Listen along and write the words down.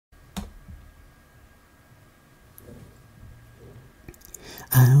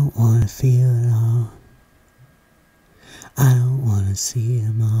I don't wanna feel it all. I don't wanna see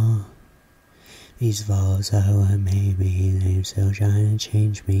them all. These walls are what made me. They're still trying to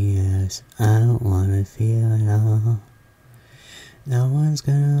change me. Yes, I don't wanna feel it all. No one's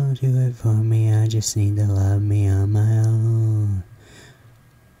gonna do it for me. I just need to love me on my own.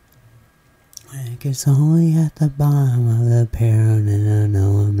 Like it's only at the bottom of the pyramid, and I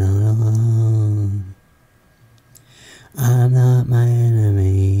know I'm not alone. I'm not my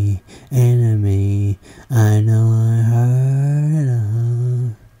enemy. I know I hurt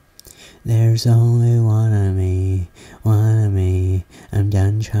enough. There's only one of me. I'm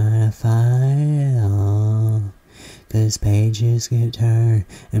done trying to fight it all. 'Cause pages get turned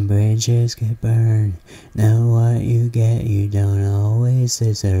and bridges get burned. Know what you get, you don't always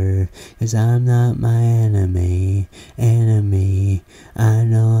deserve. 'Cause I'm not my enemy. I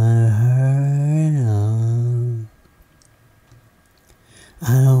know I hurt enough.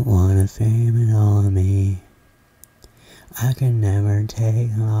 I don't want fame and all of me. I can never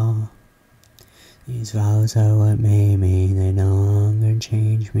take all. These vows are what made me. They no longer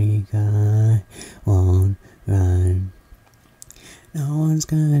change me. 'Cause I won't run. No one's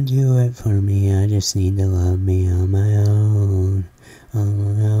gonna do it for me. I just need to love me on my own.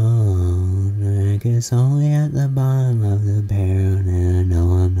 Like it's only at the bottom of the barrel, and I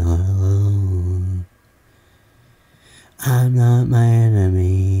know I'm not alone. I'm not my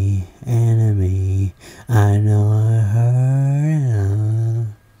enemy. I know I hurt enough.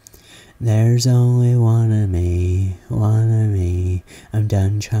 There's only one of me. I'm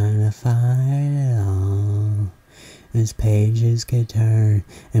done trying to fight it all. As pages get turned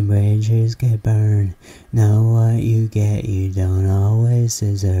and bridges get burned. Know what you get, you don't always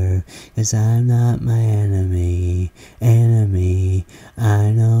deserve. 'Cause I'm not my enemy.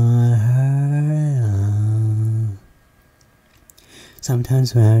 I know I hurt enough.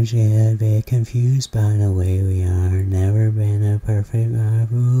 Sometimes we get a bit confused by the way we are. Never been a perfect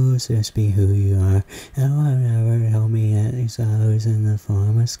rules, just be who you are. No one ever told me that these always in the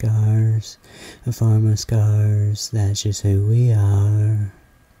form of scars. That's just who we are.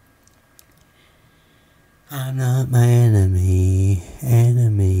 I'm not my enemy.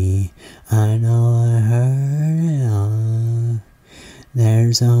 I know I hurt it all.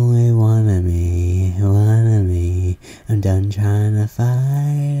 There's only one of me. I'm done trying to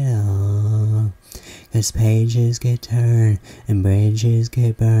fight it all. 'Cause pages get turned and bridges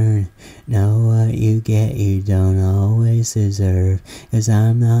get burned. Know what you get, you don't always deserve. 'Cause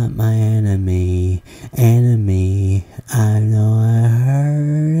I'm not my enemy. I know I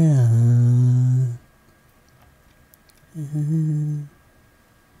hurt enough.